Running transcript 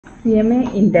CMA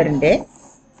ഇന്ററിന്റെ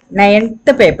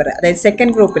 9th paper, അതായത്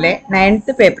second ഗ്രൂപ്പിലെ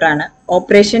 9th പേപ്പറാണ്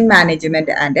operation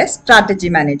management and strategy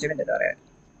management എന്ന് പറയുന്നത്.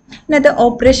 ഇന്നത്തെ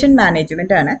ഓപ്പറേഷൻ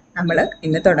മാനേജ്മെന്റ് ആണ് നമ്മൾ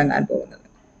ഇന്ന് തുടങ്ങാൻ പോകുന്നത്.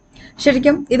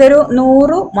 ശരിക്കും ഇതൊരു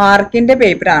 100 മാർക്കിന്റെ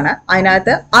പേപ്പറാണ്.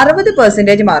 അതിനകത്ത്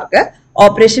 60% മാർക്ക്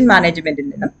ഓപ്പറേഷൻ മാനേജ്മെന്റിൽ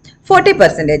നിന്നും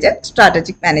 40%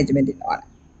 സ്ട്രാറ്റജിക് മാനേജ്മെന്റിൽ നിന്നുമാണ്.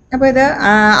 അപ്പോൾ ഇത്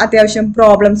അത്യാവശ്യം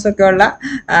പ്രോബ്ലംസ് ഒക്കെ ഉള്ള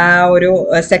ഒരു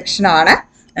സെക്ഷനാണ്.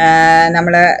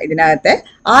 നമ്മൾ ഇതിനകത്തെ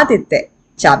ആദ്യത്തെ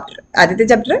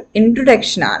ചാപ്റ്റർ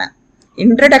ഇൻട്രൊഡക്ഷൻ ആണ്.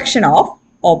 ഇൻട്രൊഡക്ഷൻ ഓഫ്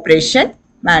ഓപ്പറേഷൻ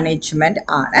മാനേജ്മെന്റ്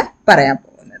ആണ് പറയാൻ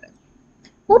പോകുന്നത്.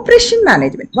 Operation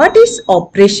management, what is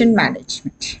operation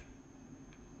management?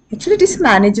 Actually, it is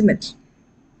management.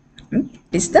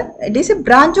 It is a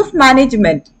branch of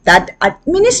management that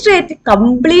administrates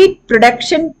complete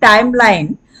production timeline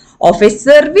of a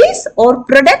service or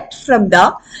product from the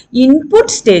input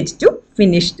stage to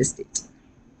finished stage.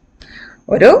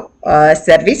 ഒരു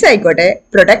service ആയിക്കോട്ടെ,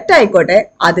 product ആയിക്കോട്ടെ,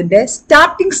 അതിൻ്റെ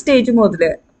starting stage മുതൽ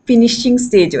finishing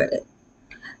stage വരെ.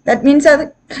 That means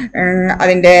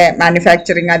അതിൻ്റെ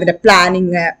manufacturing, അതിൻ്റെ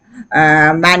planning,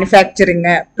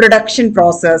 manufacturing, production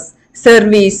process,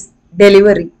 service,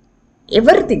 delivery,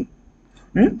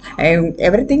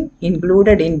 everything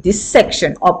included in this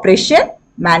section, operation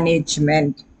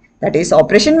management. That is,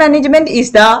 operation management is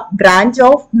the branch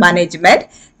of management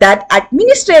that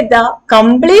administrates the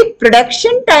complete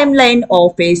production timeline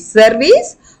of a service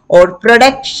or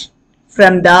product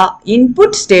from the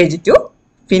input stage to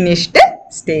finished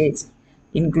stage,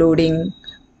 including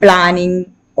planning,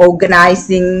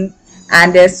 organizing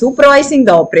and supervising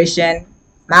the operation,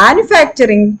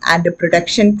 manufacturing and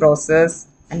production process,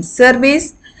 and service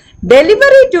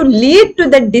delivery to lead to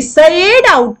the desired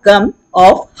outcome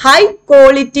of high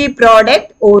quality product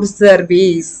or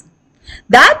service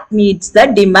that meets the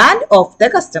demand of the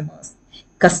customers.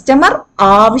 Customer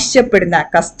ആവശ്യപ്പെടുന്ന,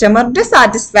 കസ്റ്റമറുടെ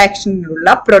സാറ്റിസ്ഫാക്ഷനിലുള്ള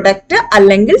product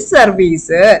അല്ലെങ്കിൽ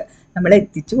service നമ്മൾ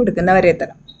എത്തിച്ചു കൊടുക്കുന്നവരെ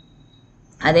തരം.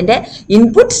 അതിൻ്റെ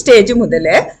input stage മുതൽ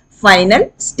final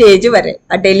stage വരെ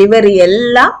ആ delivery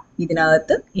എല്ലാം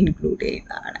ഇതിനകത്ത് ഇൻക്ലൂഡ്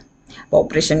ചെയ്യുന്നതാണ്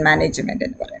ഓപ്പറേഷൻ മാനേജ്മെന്റ്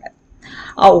എന്ന് പറയുന്നത്.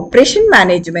 ആ ഓപ്പറേഷൻ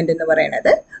മാനേജ്മെന്റ് എന്ന്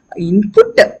പറയുന്നത്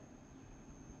ഇൻപുട്ട്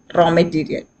റോ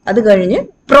മെറ്റീരിയൽ, അത് കഴിഞ്ഞ്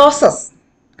process,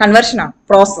 കൺവേർഷനാണ്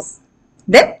process,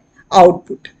 then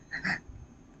output.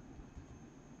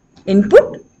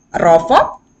 Input, raw form,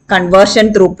 conversion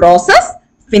through process,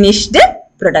 finished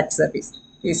product service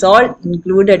is all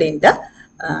included in the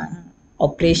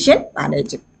operation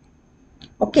management.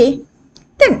 Okay,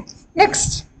 then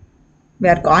next we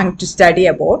are going to study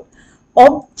about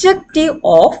objective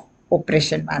of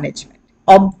operation management.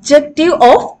 Objective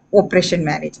of operation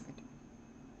management,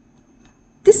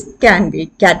 this can be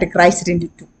categorized into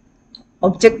two.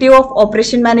 Objective of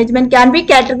operation management can be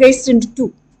categorized into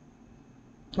two.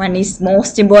 One is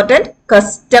most important,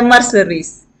 customer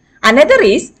service. Another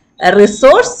is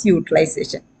resource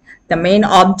utilization. The main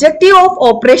objective of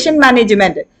operation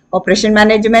management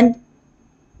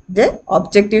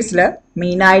ഒബ്ജക്റ്റീവ്സിൽ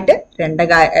മെയിനായിട്ട് രണ്ട്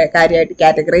കാര്യമായിട്ട്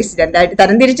categorise, രണ്ടായിട്ട്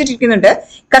തരംതിരിച്ചിരിക്കുന്നുണ്ട്.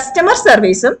 Customer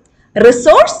സർവീസും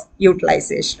resource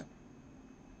യൂട്ടിലൈസേഷനും.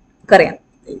 നമുക്കറിയാം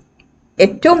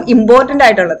ഏറ്റവും important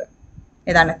ആയിട്ടുള്ളത്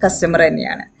ഏതാണ്? Customer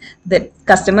തന്നെയാണ്. The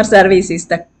customer service is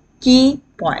the key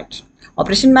point.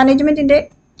 Operation മാനേജ്മെന്റിന്റെ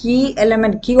കീ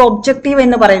എലമെന്റ്, കീ ഒബ്ജക്റ്റീവ്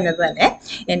എന്ന് പറയുന്നത് തന്നെ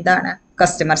എന്താണ്?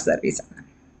 കസ്റ്റമർ സർവീസ് ആണ്.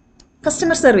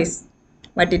 Customer service,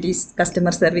 what it is?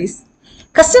 Customer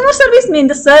service means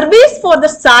the service for the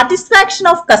satisfaction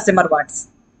of customer wants.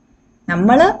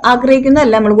 നമ്മൾ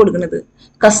ആഗ്രഹിക്കുന്നതല്ല നമ്മൾ കൊടുക്കുന്നത്.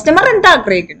 കസ്റ്റമർ എന്താ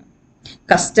ആഗ്രഹിക്കുന്നു?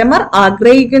 കസ്റ്റമർ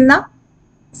ആഗ്രഹിക്കുന്ന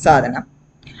സാധനം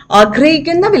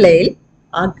ആഗ്രഹിക്കുന്ന വിലയിൽ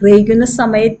ആഗ്രഹിക്കുന്ന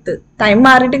സമയത്ത്, ടൈം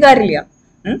മാറിയിട്ട് കാര്യമില്ല.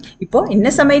 ഇപ്പോൾ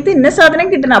ഇന്ന സമയത്ത് ഇന്ന സാധനം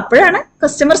കിട്ടണം, അപ്പോഴാണ്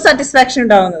കസ്റ്റമർ സാറ്റിസ്ഫാക്ഷൻ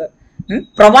ഉണ്ടാവുന്നത്.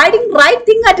 Providing right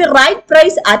thing at right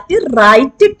price at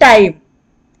right time.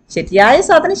 ശരിയായ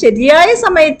സാധനം ശരിയായ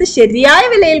സമയത്ത് ശരിയായ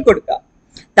വിലയിൽ കൊടുക്കുക.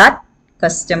 That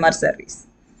customer service.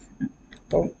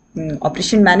 അപ്പോൾ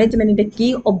ഓപ്പറേഷൻ മാനേജ്മെന്റിന്റെ കീ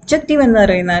ഒബ്ജക്റ്റീവ് എന്ന്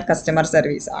പറയുന്ന കസ്റ്റമർ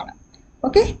സർവീസ് ആണ്.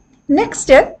 ഓക്കെ,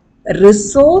 നെക്സ്റ്റ്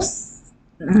റിസോഴ്സ്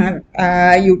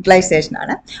യൂട്ടിലൈസേഷൻ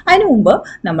ആണ്. അതിനു മുമ്പ്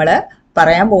നമ്മൾ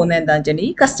പറയാൻ പോകുന്നത് എന്താണെന്ന് വെച്ചാൽ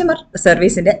ഈ കസ്റ്റമർ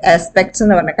സർവീസിന്റെ ആസ്പെക്ട്സ്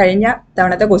എന്ന് പറഞ്ഞാൽ കഴിഞ്ഞ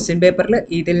തവണത്തെ ക്വസ്റ്റ്യൻ പേപ്പറിൽ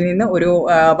ഇതിൽ നിന്ന് ഒരു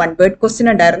 1 വേർഡ് ക്വസ്റ്റ്യൻ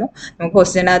ഉണ്ടായിരുന്നു. നമുക്ക്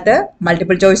ക്വസ്റ്റ്യനകത്ത്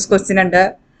മൾട്ടിപ്പിൾ ചോയ്സ് ക്വസ്റ്റ്യൻ ഉണ്ട്,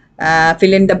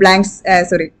 fill in the blanks,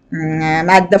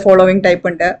 match the following type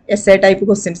ഉണ്ട്, essay ടൈപ്പ്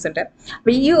ക്വസ്റ്റ്യൻസ് ഉണ്ട്.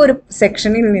 അപ്പോൾ ഈ ഒരു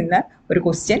സെക്ഷനിൽ നിന്ന് ഒരു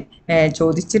ക്വസ്റ്റ്യൻ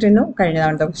ചോദിച്ചിരുന്നു കഴിഞ്ഞ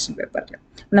തവണത്തെ ക്വസ്റ്റ്യൻ പേപ്പറിൽ.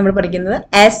 നമ്മൾ പഠിക്കുന്നത്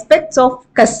ആസ്പെക്ട്സ് ഓഫ്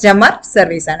കസ്റ്റമർ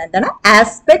സർവീസ് ആണ്. എന്താണ്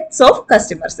ആസ്പെക്ട്സ് ഓഫ്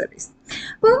കസ്റ്റമർ സർവീസ്?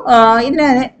 അപ്പോൾ ഇതിനെ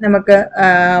നമുക്ക്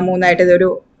മൂന്നായിട്ട് ഇതൊരു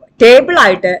ടേബിൾ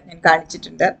ആയിട്ട് ഞാൻ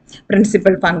കാണിച്ചിട്ടുണ്ട്.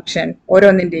 പ്രിൻസിപ്പൽ ഫംഗ്ഷൻ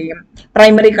ഓരോന്നിന്റെയും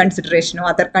പ്രൈമറി കൺസിഡറേഷനോ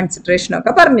അതർ കൺസിഡറേഷനോ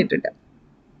ഒക്കെ പറഞ്ഞിട്ടുണ്ട്.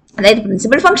 അതായത്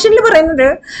പ്രിൻസിപ്പൽ ഫംഗ്ഷനിൽ പറയുന്നത്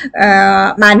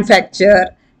manufacture,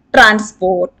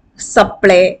 transport,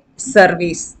 supply,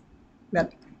 service.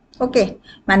 Okay,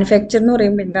 manufacture എന്ന്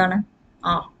പറയുമ്പോൾ എന്താണ്?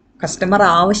 കസ്റ്റമർ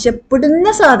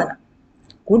ആവശ്യപ്പെടുന്ന സാധനം,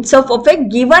 goods of A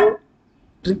given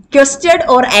requested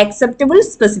or acceptable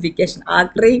specification,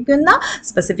 ആഗ്രഹിക്കുന്ന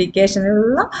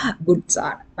സ്പെസിഫിക്കേഷനിലുള്ള ഗുഡ്സ്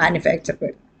ആണ് മാനുഫാക്ചർ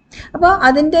വരുന്നത്. അപ്പോൾ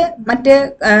അതിൻ്റെ മറ്റ്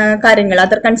കാര്യങ്ങൾ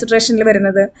അതർ കൺസിഡറേഷനിൽ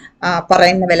വരുന്നത്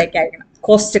പറയുന്ന വിലയ്ക്കായിരിക്കണം,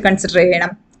 കോസ്റ്റ് കൺസിഡർ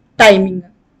ചെയ്യണം, ടൈമിങ്,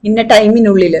 ഇന്ന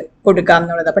ടൈമിനുള്ളിൽ കൊടുക്കാം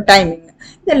എന്നുള്ളത്, അപ്പോൾ ടൈമിങ്,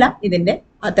 ഇതെല്ലാം ഇതിൻ്റെ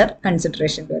അതർ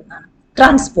കൺസിഡറേഷൻ വരുന്നതാണ്.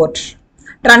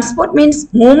 Transport means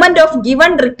movement of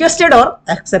given requested or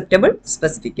acceptable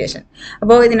specification.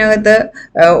 അപ്പോൾ ഇതിനകത്ത്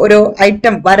ഒരു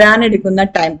ഐറ്റം വരാനെടുക്കുന്ന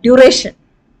ടൈം, ഡ്യൂറേഷൻ,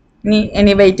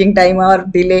 ഇനി വെയിറ്റിംഗ് ടൈം ഓർ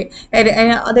ഡിലേ,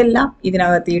 അതെല്ലാം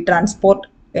ഇതിനകത്ത് ഈ ട്രാൻസ്പോർട്ട്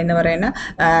എന്ന് പറയുന്ന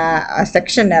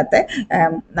സെക്ഷനകത്ത്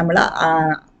നമ്മൾ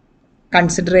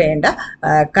കൺസിഡർ ചെയ്യേണ്ട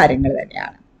കാര്യങ്ങൾ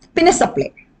തന്നെയാണ്. പിന്നെ സപ്ലൈ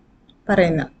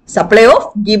പറയുന്ന supply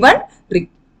of given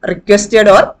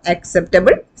requested or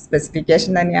acceptable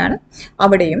specification തന്നെയാണ്.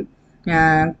 അവിടെയും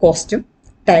കോസ്റ്റും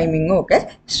ടൈമിങ്ങും ഒക്കെ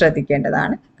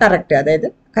ശ്രദ്ധിക്കേണ്ടതാണ്. കറക്റ്റ്, അതായത്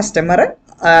കസ്റ്റമർ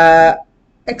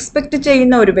എക്സ്പെക്ട്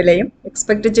ചെയ്യുന്ന ഒരു വിലയും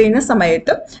എക്സ്പെക്ട് ചെയ്യുന്ന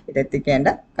സമയത്തും ഇതെത്തിക്കേണ്ട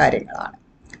കാര്യങ്ങളാണ്.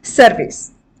 Service,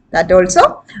 that also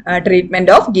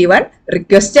treatment of given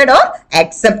requested or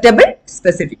acceptable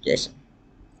specification.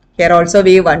 Here also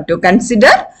we want to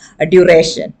consider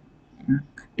duration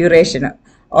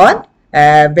on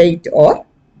wait or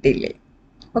delay.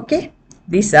 Okay,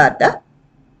 these are the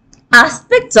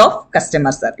aspects of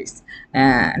customer service.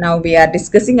 Now we are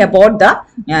discussing about the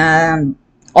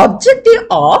objective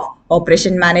of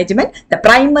operation management. The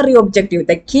primary objective,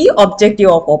 the key objective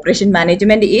of operation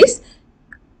management is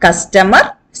customer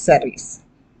service.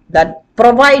 That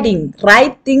providing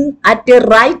right thing at the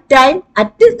right time,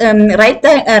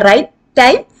 right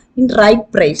time in right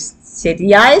price.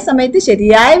 ശരിയായ സമയത്ത്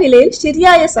ശരിയായ വിലയിൽ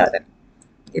ശരിയായ സാധനം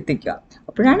എത്തിക്കുക.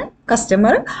 അപ്പോഴാണ്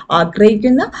customer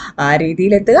ആഗ്രഹിക്കുന്ന ആ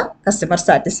രീതിയിലെത്തുക, കസ്റ്റമർ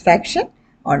സാറ്റിസ്ഫാക്ഷൻ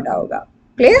ഉണ്ടാവുക.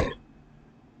 Clear?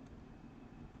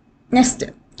 Next,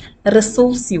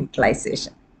 resource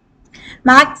utilisation.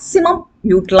 Maximum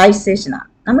utilisation ആണ്.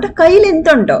 നമ്മുടെ കയ്യിൽ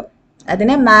എന്തുണ്ടോ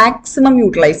അതിനെ മാക്സിമം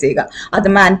യൂട്ടിലൈസ് ചെയ്യുക. അത്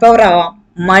മാൻ പവർ ആവാം,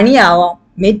 മണി ആവാം,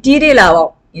 മെറ്റീരിയൽ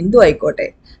ആവാം, എന്തും ആയിക്കോട്ടെ,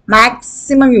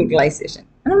 മാക്സിമം യൂട്ടിലൈസേഷൻ.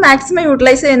 നമ്മൾ മാക്സിമം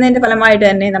യൂട്ടിലൈസ് ചെയ്യുന്നതിന്റെ ഫലമായിട്ട്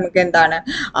തന്നെ നമുക്ക് എന്താണ്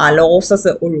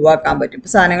ലോസസ് ഒഴിവാക്കാൻ പറ്റും. ഇപ്പൊ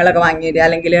സാധനങ്ങളൊക്കെ വാങ്ങിയിട്ട്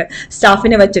അല്ലെങ്കിൽ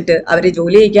സ്റ്റാഫിനെ വെച്ചിട്ട് അവരെ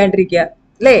ജോലി ചെയ്യിക്കാണ്ടിരിക്കുക,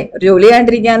 അല്ലേ? ജോലി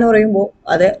ചെയ്യാണ്ടിരിക്കുക എന്ന് പറയുമ്പോൾ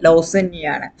അത് ലോസ്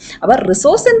തന്നെയാണ്. അപ്പൊ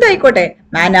റിസോഴ്സ് എന്തായിക്കോട്ടെ,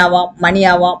 മാൻ ആവാം, മണി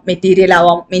ആവാം, മെറ്റീരിയൽ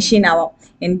ആവാം, മെഷീൻ ആവാം,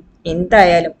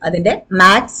 എന്തായാലും അതിന്റെ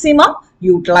മാക്സിമം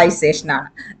utilization ആണ്.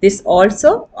 This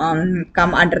also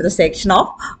come under the section of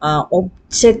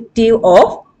objective of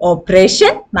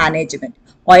operation management.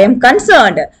 I am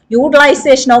concerned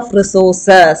utilization of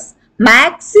resources,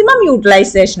 maximum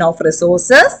utilization of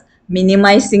resources,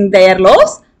 minimizing their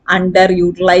loss, under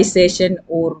utilization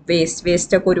or waste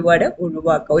ഒക്കെ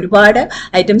ഒഴിവാക്കുക. ഒരുപാട്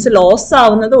items loss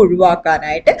ആവുന്നത്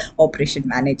ഒഴിവാക്കാനായിട്ട് operation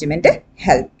management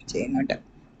help ചെയ്യുന്നുണ്ട്.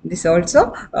 This also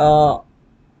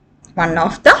one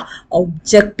of the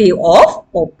objective of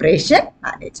operation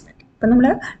management. ഇപ്പം നമ്മൾ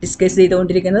discuss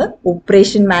ചെയ്തുകൊണ്ടിരിക്കുന്നത്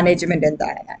operation management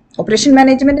എന്താണ്. ഓപ്പറേഷൻ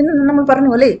മാനേജ്മെന്റ് എന്ന് നമ്മൾ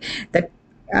പറഞ്ഞു അല്ലേ,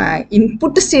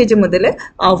 ഇൻപുട്ട് സ്റ്റേജ് മുതൽ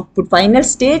ഔട്ട്പുട്ട് ഫൈനൽ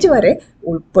സ്റ്റേജ് വരെ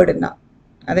ഉൾപ്പെടുന്ന,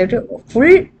 അതായത്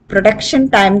ഫുൾ പ്രൊഡക്ഷൻ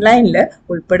ടൈം ലൈനിൽ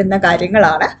ഉൾപ്പെടുന്ന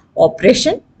കാര്യങ്ങളാണ്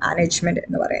ഓപ്പറേഷൻ മാനേജ്മെന്റ്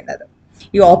എന്ന് പറയുന്നത്.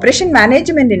 ഈ ഓപ്പറേഷൻ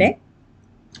മാനേജ്മെന്റിനെ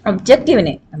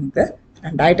ഒബ്ജക്റ്റീവിനെ നമുക്ക്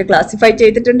രണ്ടായിട്ട് ക്ലാസിഫൈ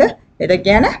ചെയ്തിട്ടുണ്ട്.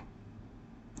 ഏതൊക്കെയാണ്?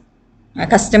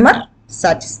 Customer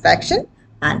satisfaction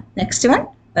and next one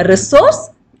resource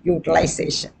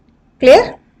utilization. Clear?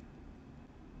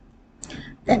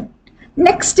 Then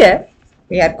next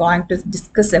we are going to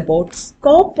discuss about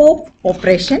scope of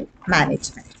operation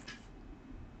management.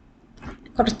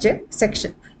 കുറച്ച്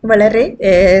സെക്ഷൻ വളരെ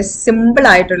സിമ്പിൾ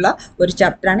ആയിട്ടുള്ള ഒരു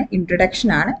ചാപ്റ്ററാണ്,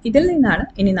 ഇൻട്രൊഡക്ഷൻ ആണ്. ഇതിൽ നിന്നാണ്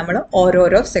ഇനി നമ്മൾ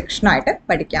ഓരോരോ സെക്ഷനായിട്ട്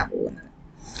പഠിക്കാൻ പോകുന്നത്.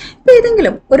 ഇപ്പം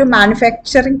ഏതെങ്കിലും ഒരു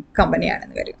മാനുഫാക്ചറിങ്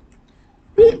കമ്പനിയാണെന്ന് കരുതുക.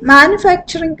 ഈ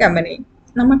മാനുഫാക്ചറിങ് കമ്പനി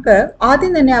നമുക്ക്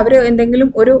ആദ്യം തന്നെ അവർ എന്തെങ്കിലും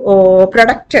ഒരു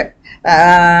പ്രൊഡക്റ്റ്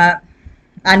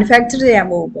മാനുഫാക്ചർ ചെയ്യാൻ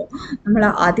പോകുമ്പോൾ നമ്മൾ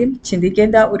ആദ്യം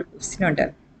ചിന്തിക്കേണ്ട ഒരു ക്വസ്റ്റ്യൻ ഉണ്ട്,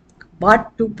 വാട്ട്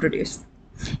ടു പ്രൊഡ്യൂസ്,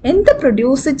 എന്ത്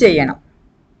പ്രൊഡ്യൂസ് ചെയ്യണം.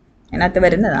 അതിനകത്ത്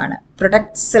വരുന്നതാണ്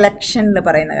പ്രൊഡക്റ്റ് സെലക്ഷനിൽ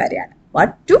പറയുന്ന കാര്യമാണ്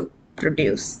വാട്ട് ടു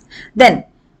പ്രൊഡ്യൂസ്. ദെൻ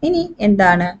ഇനി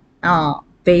എന്താണ്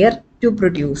വെയർ ടു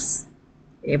പ്രൊഡ്യൂസ്,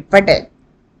 എവിടെ,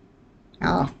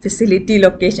 ഫെസിലിറ്റി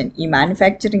ലൊക്കേഷൻ. ഈ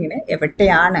മാനുഫാക്ചറിങ്ങിന്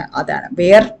എവിടെയാണ്, അതാണ്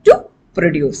wear to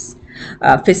produce,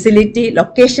 facility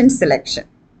location selection.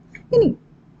 ഇനി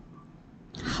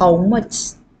ഹൗ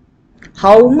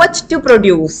മച്ച് ടു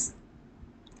പ്രൊഡ്യൂസ്,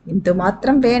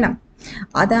 എന്തുമാത്രം വേണം,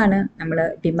 അതാണ് നമ്മൾ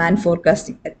ഡിമാൻഡ്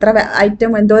ഫോർകാസ്റ്റിംഗ്. എത്ര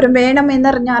ഐറ്റം എന്തോരം വേണം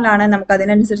എന്നറിഞ്ഞാലാണ് നമുക്ക്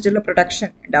അതിനനുസരിച്ചുള്ള പ്രൊഡക്ഷൻ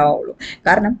ഉണ്ടാവുള്ളൂ.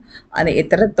 കാരണം അത്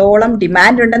എത്രത്തോളം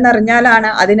ഡിമാൻഡ് ഉണ്ടെന്ന്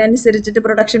അറിഞ്ഞാലാണ് അതിനനുസരിച്ചിട്ട്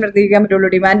പ്രൊഡക്ഷൻ വർദ്ധിക്കാൻ പറ്റുള്ളൂ.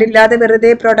 ഡിമാൻഡ് ഇല്ലാതെ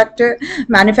വെറുതെ പ്രൊഡക്റ്റ്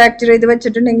മാനുഫാക്ചർ ചെയ്ത്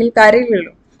വെച്ചിട്ടുണ്ടെങ്കിൽ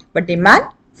കാര്യമില്ലല്ലോ. അപ്പൊ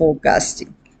demand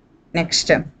forecasting.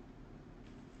 Next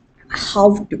how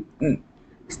to,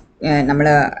 നമ്മൾ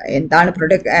എന്താണ്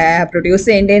പ്രൊഡ്യൂസ്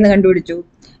ചെയ്യേണ്ടതെന്ന് കണ്ടുപിടിച്ചു,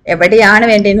 എവിടെയാണ്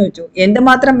വേണ്ടതെന്ന് വെച്ചു,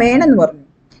 എന്തുമാത്രം വേണമെന്ന് പറഞ്ഞു.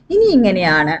 ഇനി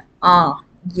ഇങ്ങനെയാണ്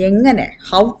എങ്ങനെ,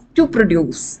 ഹൗ ടു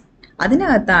പ്രൊഡ്യൂസ്.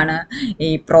 അതിനകത്താണ് ഈ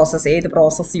പ്രോസസ്സ്, ഏത്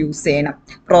പ്രോസസ്സ് യൂസ് ചെയ്യണം,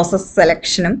 പ്രോസസ്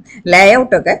സെലക്ഷനും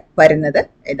ലേഔട്ടൊക്കെ വരുന്നത്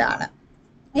ഇതാണ്.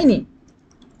 ഇനി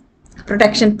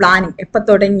പ്രൊഡക്ഷൻ പ്ലാനിങ് എപ്പോൾ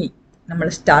തുടങ്ങി നമ്മൾ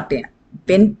സ്റ്റാർട്ട് ചെയ്യണം,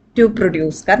 വെൻ ടു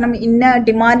പ്രൊഡ്യൂസ്. കാരണം ഇന്ന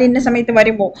ഡിമാൻഡ് ഇന്ന സമയത്ത്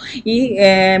വരുമ്പോൾ ഈ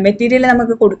മെറ്റീരിയൽ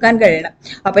നമുക്ക് കൊടുക്കാൻ കഴിയണം.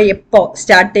 അപ്പോൾ എപ്പോൾ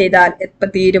സ്റ്റാർട്ട് ചെയ്താൽ എപ്പോൾ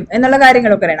തീരും എന്നുള്ള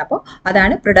കാര്യങ്ങളൊക്കെ അറിയണം. അപ്പോൾ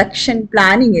അതാണ് പ്രൊഡക്ഷൻ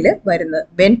പ്ലാനിങ്ങിൽ വരുന്നത്,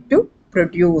 വെൻ ടു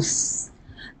പ്രൊഡ്യൂസ്.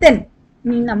 ദെൻ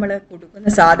ഇനി നമ്മൾ കൊടുക്കുന്ന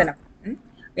സാധനം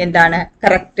എന്താണ്,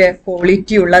 കറക്റ്റ്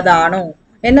ക്വാളിറ്റി ഉള്ളതാണോ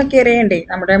എന്നൊക്കെ അറിയണ്ടേ.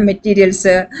 നമ്മുടെ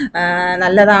മെറ്റീരിയൽസ്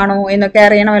നല്ലതാണോ എന്നൊക്കെ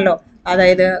അറിയണമല്ലോ.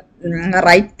 അതായത്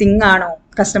റൈറ്റ് തിങ് ആണോ,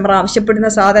 കസ്റ്റമർ ആവശ്യപ്പെടുന്ന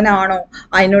സാധനമാണോ,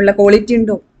 അതിനുള്ള ക്വാളിറ്റി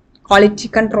ഉണ്ടോ, ക്വാളിറ്റി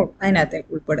കൺട്രോൾ അതിനകത്ത്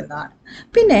ഉൾപ്പെടുന്നതാണ്.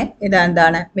 പിന്നെ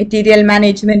ഇതെന്താണ്, മെറ്റീരിയൽ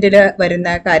മാനേജ്മെന്റിൽ വരുന്ന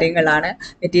കാര്യങ്ങളാണ്.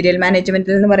 മെറ്റീരിയൽ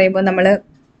മാനേജ്മെന്റിൽ എന്ന് പറയുമ്പോൾ നമ്മൾ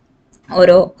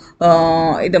ഓരോ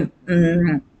ഇതും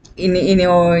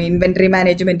ഇൻവെന്ററി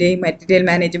മാനേജ്മെന്റ്, മെറ്റീരിയൽ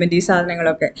മാനേജ്മെന്റ്, ഈ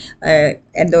സാധനങ്ങളൊക്കെ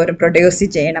എന്തോരം പ്രൊഡ്യൂസ്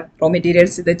ചെയ്യണം, റോ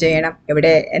മെറ്റീരിയൽസ് ഇത് ചെയ്യണം,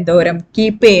 എവിടെ എന്തോരം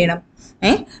കീപ്പ് ചെയ്യണം,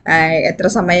 എത്ര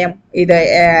സമയം ഇത്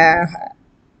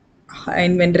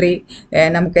ഇൻവെന്ററി,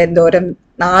 നമുക്ക് എന്തോരം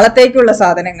നാളത്തേക്കുള്ള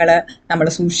സാധനങ്ങൾ നമ്മൾ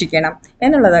സൂക്ഷിക്കണം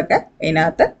എന്നുള്ളതൊക്കെ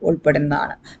ഇതിനകത്ത്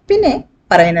ഉൾപ്പെടുന്നതാണ്. പിന്നെ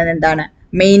പറയുന്നത് എന്താണ്,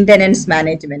 മെയിൻ്റനൻസ്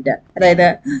മാനേജ്മെന്റ്. അതായത്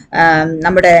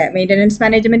നമ്മുടെ മെയിൻ്റനൻസ്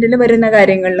മാനേജ്മെന്റിൽ വരുന്ന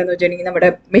കാര്യങ്ങളിൽ എന്ന് വെച്ചിട്ടുണ്ടെങ്കിൽ നമ്മുടെ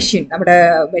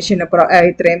മെഷീൻ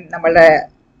ഇത്രയും നമ്മളുടെ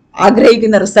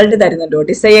ആഗ്രഹിക്കുന്ന റിസൾട്ട് തരുന്നുണ്ടോ,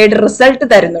 ഡിസൈഡ് റിസൾട്ട്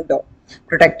തരുന്നുണ്ടോ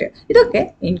പ്രൊഡക്റ്റ്, ഇതൊക്കെ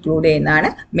ഇൻക്ലൂഡ് ചെയ്യുന്നതാണ്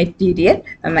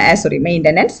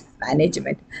maintenance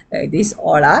management. These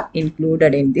all are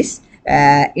included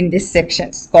in this section,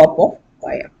 scope of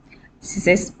wire.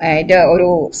 ഇത് ഒരു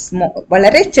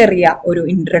വളരെ ചെറിയ ഒരു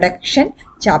ഇൻട്രൊഡക്ഷൻ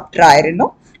ചാപ്റ്റർ ആയിരുന്നു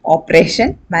ഓപ്പറേഷൻ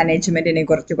മാനേജ്മെന്റിനെ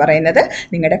കുറിച്ച് പറയുന്നത്.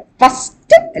 നിങ്ങളുടെ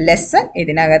ഫസ്റ്റ് ലെസൺ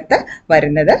ഇതിനകത്ത്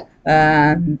വരുന്നത്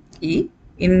ഈ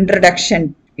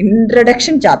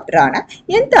ഇൻട്രൊഡക്ഷൻ ചാപ്റ്റർ ആണ്.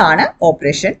 എന്താണ്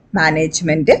ഓപ്പറേഷൻ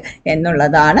മാനേജ്മെന്റ്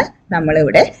എന്നുള്ളതാണ്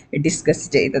നമ്മളിവിടെ ഡിസ്കസ്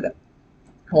ചെയ്തത്.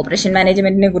 ഓപ്പറേഷൻ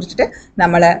മാനേജ്മെന്റിനെ കുറിച്ചിട്ട്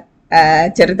നമ്മൾ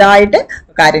ചെറുതായിട്ട്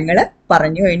കാര്യങ്ങൾ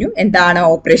പറഞ്ഞു കഴിഞ്ഞു. എന്താണ്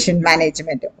ഓപ്പറേഷൻ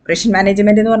മാനേജ്മെന്റ്? ഓപ്പറേഷൻ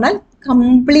മാനേജ്മെന്റ് എന്ന് പറഞ്ഞാൽ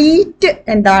കംപ്ലീറ്റ്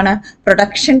എന്താണ്,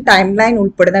 പ്രൊഡക്ഷൻ ടൈം ലൈൻ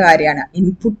ഉൾപ്പെടുന്ന കാര്യമാണ്.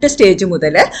 ഇൻപുട്ട് സ്റ്റേജ്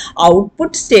മുതൽ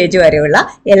ഔട്ട്പുട്ട് സ്റ്റേജ് വരെയുള്ള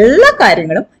എല്ലാ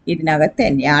കാര്യങ്ങളും ഇതിനകത്ത്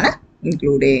തന്നെയാണ്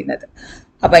ഇൻക്ലൂഡ് ചെയ്യുന്നത്.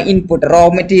 അപ്പൊ ഇൻപുട്ട് റോ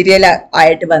മെറ്റീരിയൽ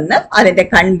ആയിട്ട് വന്ന് അതിന്റെ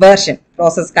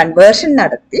പ്രോസസ് കൺവേർഷൻ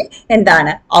നടത്തി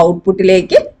എന്താണ്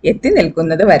ഔട്ട്പുട്ടിലേക്ക് എത്തി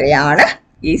നിൽക്കുന്നത് വരെയാണ്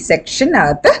ഈ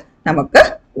സെക്ഷനകത്ത് നമുക്ക്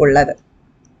ഉള്ളത്.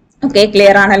 ഓക്കെ,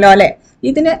 ക്ലിയർ ആണല്ലോ അല്ലെ?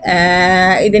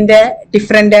 ഇതിന്റെ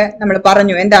ഡിഫറെന്റ് നമ്മൾ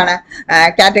പറഞ്ഞു, എന്താണ്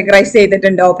കാറ്റഗറൈസ്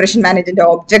ചെയ്തിട്ടുണ്ട് ഓപ്പറേഷൻ മാനേജ്മെന്റ്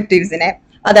ഒബ്ജക്റ്റീവ്സിനെ.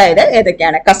 അതായത്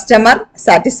ഏതൊക്കെയാണ്, കസ്റ്റമർ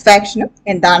സാറ്റിസ്ഫാക്ഷനും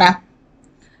എന്താണ്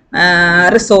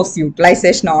റിസോഴ്സ്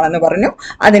യൂട്ടിലൈസേഷനോ എന്ന് പറഞ്ഞു.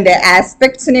 അതിന്റെ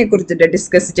ആസ്പെക്ട്സിനെ കുറിച്ചിട്ട്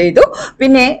ഡിസ്കസ് ചെയ്തു.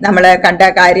 പിന്നെ നമ്മൾ കണ്ട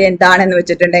കാര്യം എന്താണെന്ന്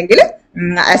വെച്ചിട്ടുണ്ടെങ്കിൽ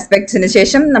ആസ്പെക്ട്സിന്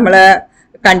ശേഷം നമ്മൾ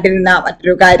കണ്ടിരുന്ന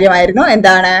മറ്റൊരു കാര്യമായിരുന്നു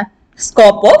എന്താണ്,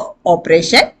 സ്കോപ്പ് ഓഫ്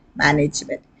ഓപ്പറേഷൻ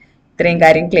മാനേജ്മെന്റ്. ഇത്രയും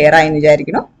കാര്യം ക്ലിയർ ആയെന്ന്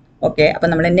വിചാരിക്കണം. ഓക്കെ, അപ്പൊ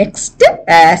നമ്മൾ നെക്സ്റ്റ്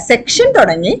സെക്ഷൻ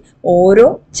തുടങ്ങി ഓരോ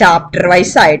ചാപ്റ്റർ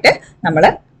വൈസ് ആയിട്ട് നമ്മൾ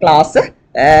ക്ലാസ്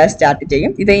സ്റ്റാർട്ട്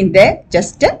ചെയ്യും. ഇതിന്റെ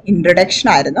ജസ്റ്റ് ഇൻട്രൊഡക്ഷൻ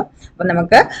ആയിരുന്നു. അപ്പൊ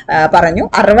നമുക്ക് പറഞ്ഞു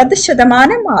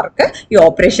 60% മാർക്ക് ഈ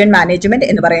ഓപ്പറേഷൻ മാനേജ്മെന്റ്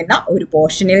എന്ന് പറയുന്ന ഒരു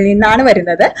പോർഷനിൽ നിന്നാണ്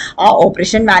വരുന്നത്. ആ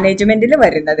ഓപ്പറേഷൻ മാനേജ്മെന്റിൽ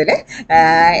വരുന്നതിൽ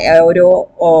ഒരു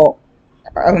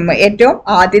ഏറ്റവും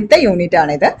ആദ്യത്തെ യൂണിറ്റ്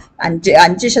ആണിത്.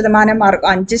 5% മാർക്ക്,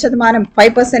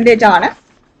 5% ആണ്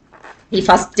ഈ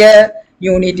ഫസ്റ്റ്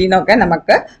യൂണിറ്റിൽ നിന്നൊക്കെ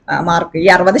നമുക്ക് മാർക്ക്. ഈ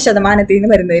 60% നിന്ന്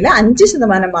വരുന്നതിൽ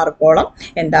 5% മാർക്കോളം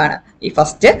എന്താണ് ഈ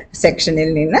ഫസ്റ്റ് സെക്ഷനിൽ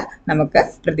നിന്ന് നമുക്ക്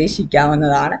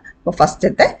പ്രതീക്ഷിക്കാവുന്നതാണ്. അപ്പോൾ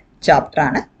ഫസ്റ്റത്തെ ചാപ്റ്റർ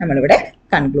ആണ് നമ്മളിവിടെ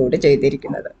കൺക്ലൂഡ്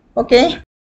ചെയ്തിരിക്കുന്നത്. ഓക്കെ.